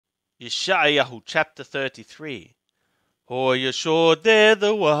Yeshayahu chapter 33. Ho Yeshoded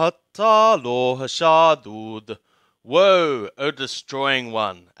wahata lo hashadud. Woe, O destroying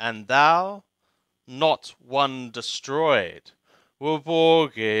one, and thou, not one destroyed.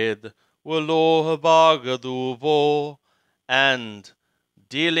 Waboged, walo habagadubo, and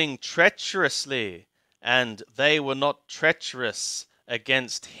dealing treacherously, and they were not treacherous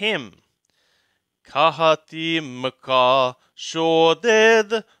against him. Kahati maka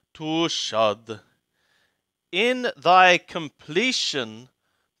shoded tushad. In thy completion,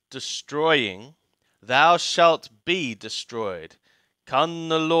 destroying, thou shalt be destroyed.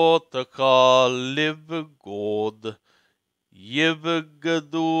 Kannalotaka libgod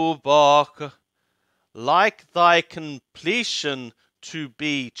yibgadubak. Like thy completion to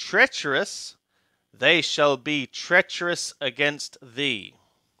be treacherous, they shall be treacherous against thee.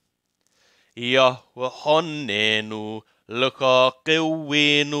 Yahweh honenu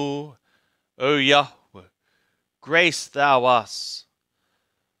lukakewenu. O Yahweh, grace thou us.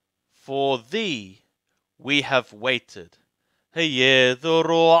 For thee we have waited.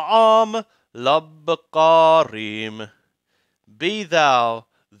 Hayedoroam labbakarim. Be thou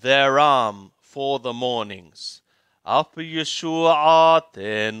their arm for the mornings. Ap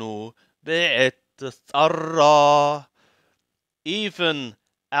Yeshuatenu be'et tharra. Even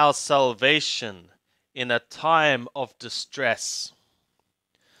our salvation in a time of distress.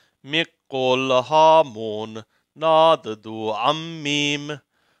 Mikol hamon nadadu ammim.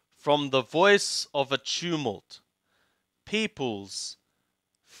 From the voice of a tumult, peoples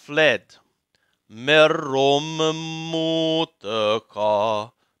fled. Merom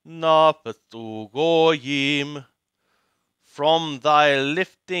mutaka napatu goyim. From thy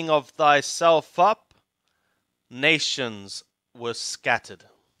lifting of thyself up, nations were scattered.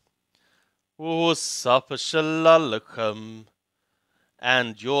 Usapashalalakam,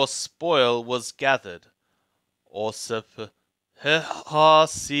 and your spoil was gathered. Osap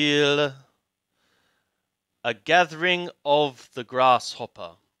hasil, a gathering of the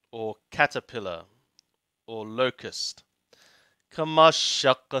grasshopper, or caterpillar, or locust.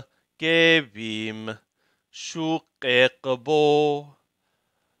 Kamashak gevim shukekabo,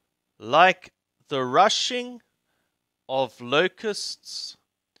 like the rushing of locusts,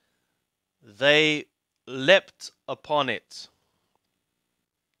 they leapt upon it.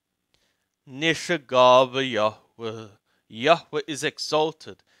 Nishagab Yahweh, Yahweh is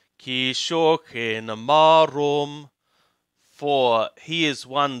exalted. Ki shochen marom, for he is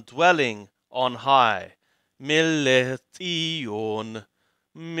one dwelling on high. Milethion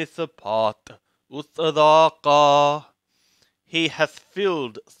mithapat uthadaka. He hath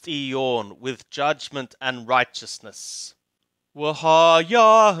filled Theon with judgment and righteousness.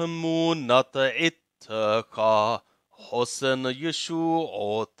 Wahayamunata itaka hosen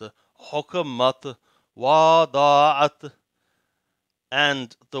yeshuot hokamat wadaat.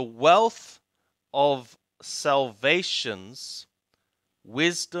 And the wealth of salvations,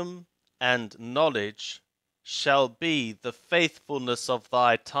 wisdom and knowledge shall be the faithfulness of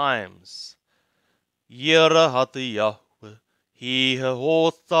thy times. Yirahat Yahweh,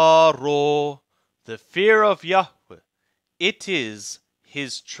 Hihotharo, the fear of Yahweh, it is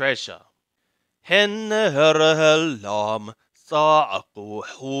his treasure. Hen herhelam sa'aku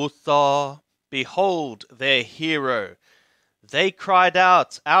hutha, behold their hero. They cried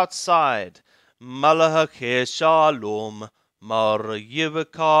out outside, Malahake Shalom, Mar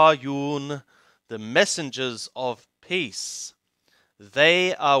Yivakayun, the messengers of peace.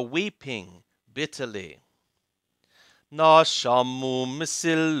 They are weeping bitterly. Nashamu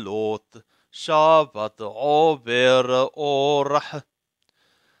misilot, Shabbat over orah.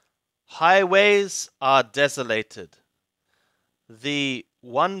 Highways are desolated. The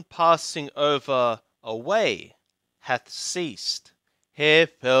one passing over a way hath ceased.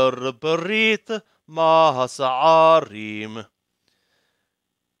 Hefer berit mahasa'arim.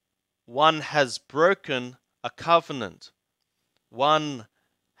 One has broken a covenant. One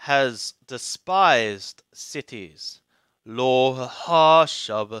has despised cities. Lo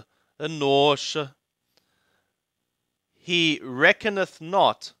hashab enosh. He reckoneth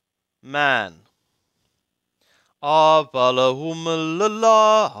not man. Avalahum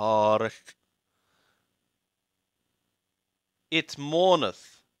lalarish. It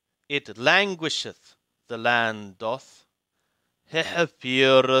mourneth, it languisheth, the land doth.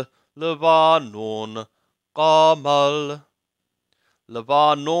 Hehefir Lebanon Qamal.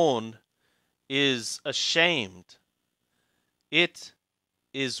 Lebanon is ashamed. It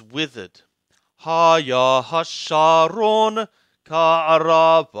is withered. Haya Hasharon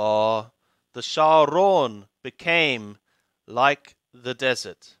Ka'arava. The Sharon became like the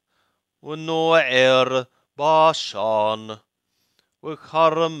desert. Noer Bashan,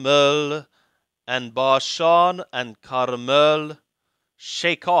 Carmel, and Bashan and Carmel,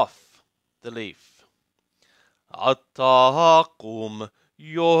 shake off the leaf. Ataqum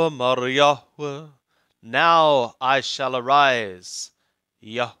Yomar Yahweh, now I shall arise.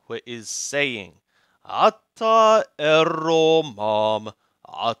 Yahweh is saying, Ata Eromam,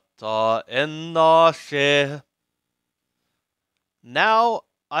 Ata Enashe. Now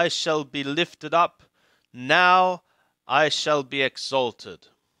I shall be lifted up, now I shall be exalted.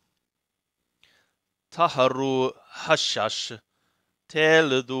 Taharu Hashash,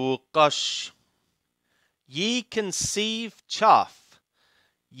 Teledu Qash. Ye conceive chaff,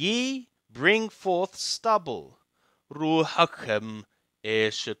 ye bring forth stubble. Ruhachem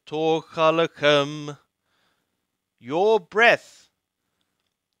eshetochalachem. Your breath,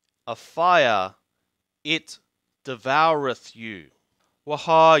 a fire, it devoureth you.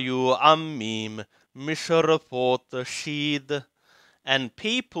 Wahayu ammim misharapot sheed, and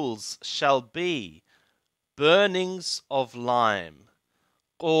peoples shall be burnings of lime.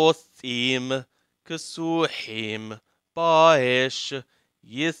 Qothim kasuhim baesh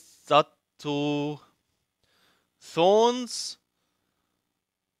yithatu. Thorns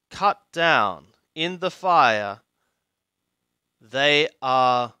cut down in the fire, they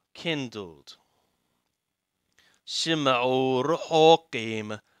are kindled. Shim'u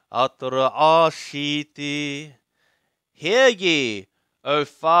ruhokim atra'ashiti. Hear ye, O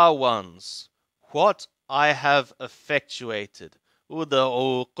far ones, what I have effectuated.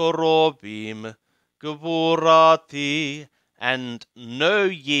 Uda'u korobim gevurati, and know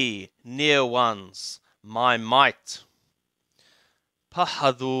ye, near ones, my might.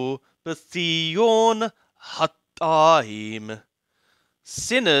 Pahadu bethiyon hataim.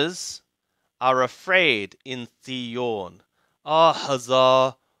 Sinners are afraid in Theon.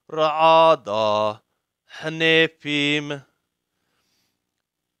 Ahaza ra'ada hanepim.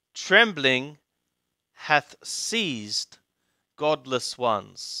 Trembling hath seized godless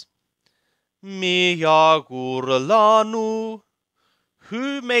ones. Miyagur lanu.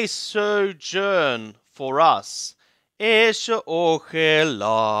 Who may sojourn for us? Esha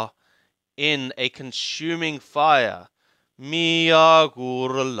ochela, in a consuming fire.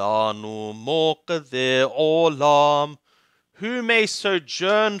 Miyagur lanu mokade olam. Who may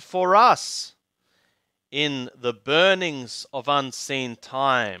sojourn for us in the burnings of unseen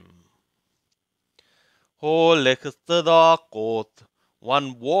time? Holekthadakot,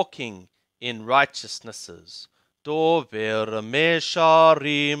 one walking in righteousnesses. Dover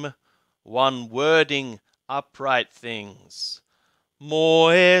mesharim, one wording upright things.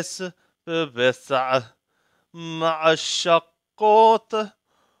 Moes bebetha ma'ashakot,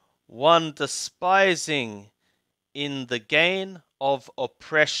 one despising in the gain of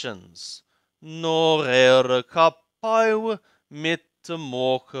oppressions. Norer kapayu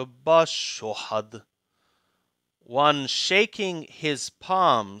mitmok bashohad, one shaking his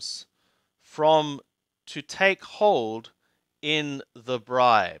palms from to take hold in the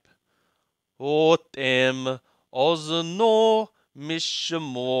bribe. Otem ozno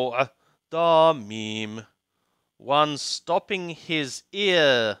mishmo damim, one stopping his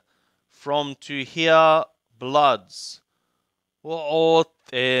ear from to hear bloods.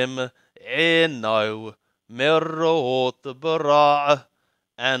 Otem eno merot bara,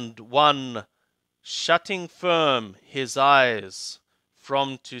 and one shutting firm his eyes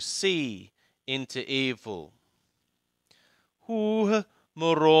from to see into evil. Hu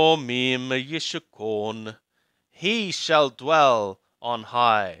moromim yishakon, he shall dwell on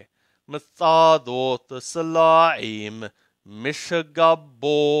high. Methadot salaim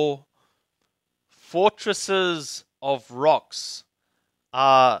mishagabo, fortresses of rocks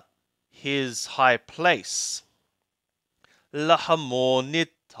are his high place.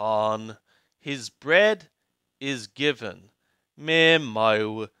 Lahamonitan, his bread is given.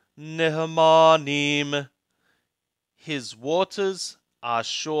 Memau nehemanim, his waters are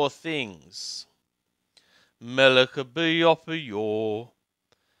sure things. Melech b'yopayor,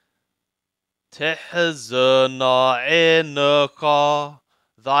 tehezerna eneka,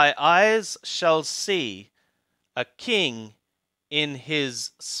 thy eyes shall see a king in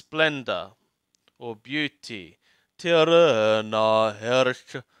his splendor or beauty. Tirena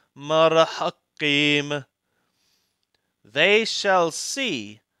hersh marhakim, they shall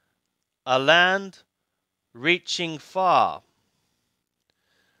see a land reaching far.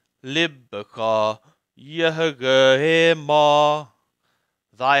 Libbeka yehgehema,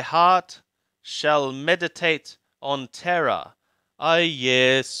 thy heart shall meditate on terror. Ayesoper,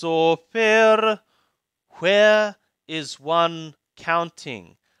 where is one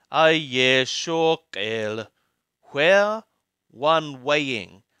counting? aye shokel, where one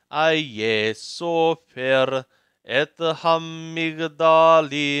weighing, aye sofer, et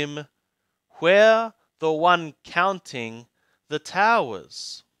hamigdalim, where the one counting the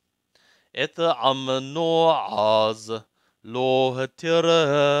towers, et amnoaz lo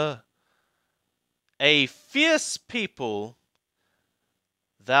tirah, a fierce people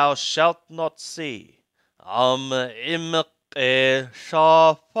thou shalt not see. Imqe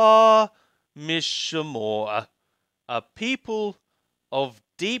shafa mishmor, a people of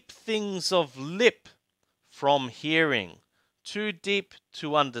deep things of lip from hearing, too deep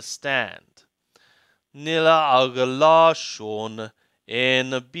to understand. Nila agla shon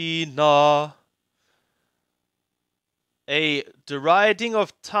en bina, a deriding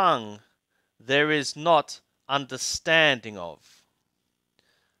of tongue there is not understanding of.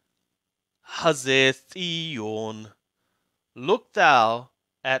 Hazethion, look thou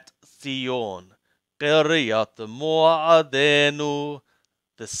at Theon, Qiriyat Mo'adenu,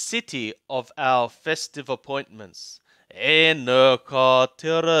 the city of our festive appointments. Eneka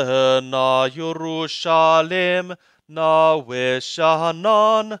tirna Yerushalem na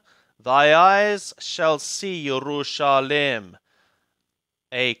weshanan, thy eyes shall see Yerushalem,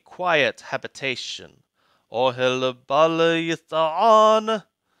 a quiet habitation. Ohel balayithan,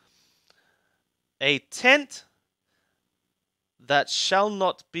 a tent that shall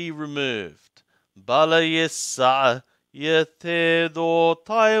not be removed. Balayisa yethedo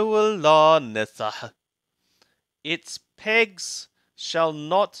taiwalanetha, its pegs shall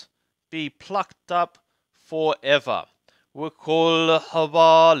not be plucked up forever. Wikol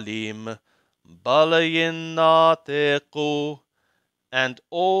havalim balayinateku, and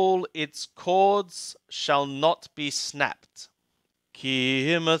all its cords shall not be snapped. Ki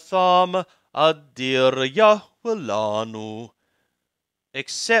himatham adir Yahwelanu,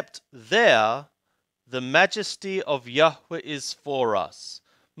 except there the majesty of Yahweh is for us.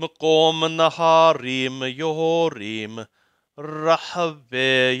 Mekom naharim yorim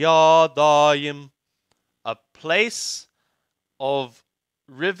rahave yadayim, a place of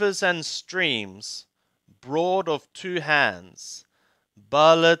rivers and streams, broad of 2 hands.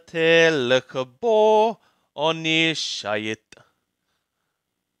 Balate lekabo onishayit,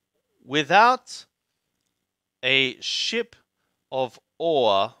 without a ship of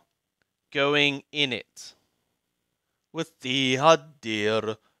ore going in it. With the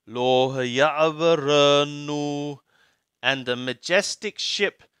hadir lo ya'varanu, and the majestic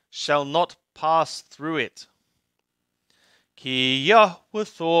ship shall not pass through it. Ki Yahweh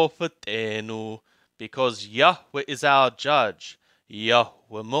thorfatenu, because Yahweh is our judge.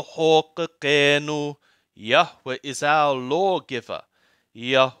 Yahweh muhokakenu, Yahweh is our lawgiver.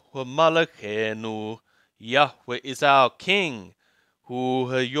 Yahweh malachenu, Yahweh is our king. Hu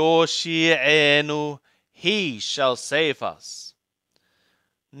yoshi'enu, he shall save us.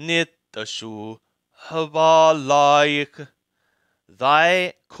 Nitashu havalayik,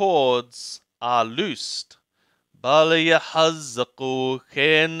 thy cords are loosed. Balayahazaku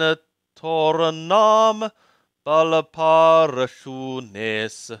ken toranam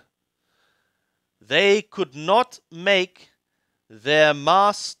balaparashunes, they could not make their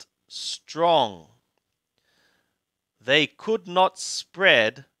mast strong. They could not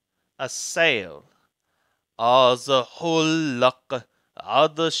spread a sail. Azahulak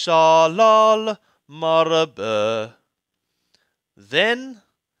adashalal marabah, then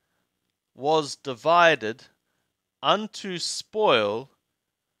was divided unto spoil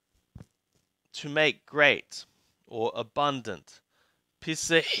to make great or abundant.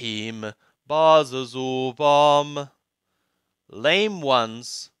 Pisahim bazazubam, lame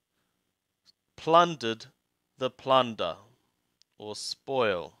ones plundered the plunder or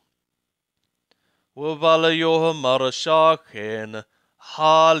spoil. Wabalayoha marashaken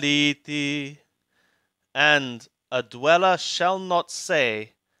haliti, and a dweller shall not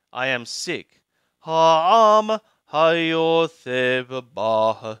say, I am sick. Ha'am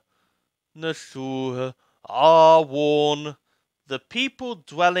hayothebah nashuh awon, the people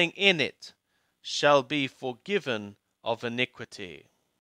dwelling in it shall be forgiven of iniquity.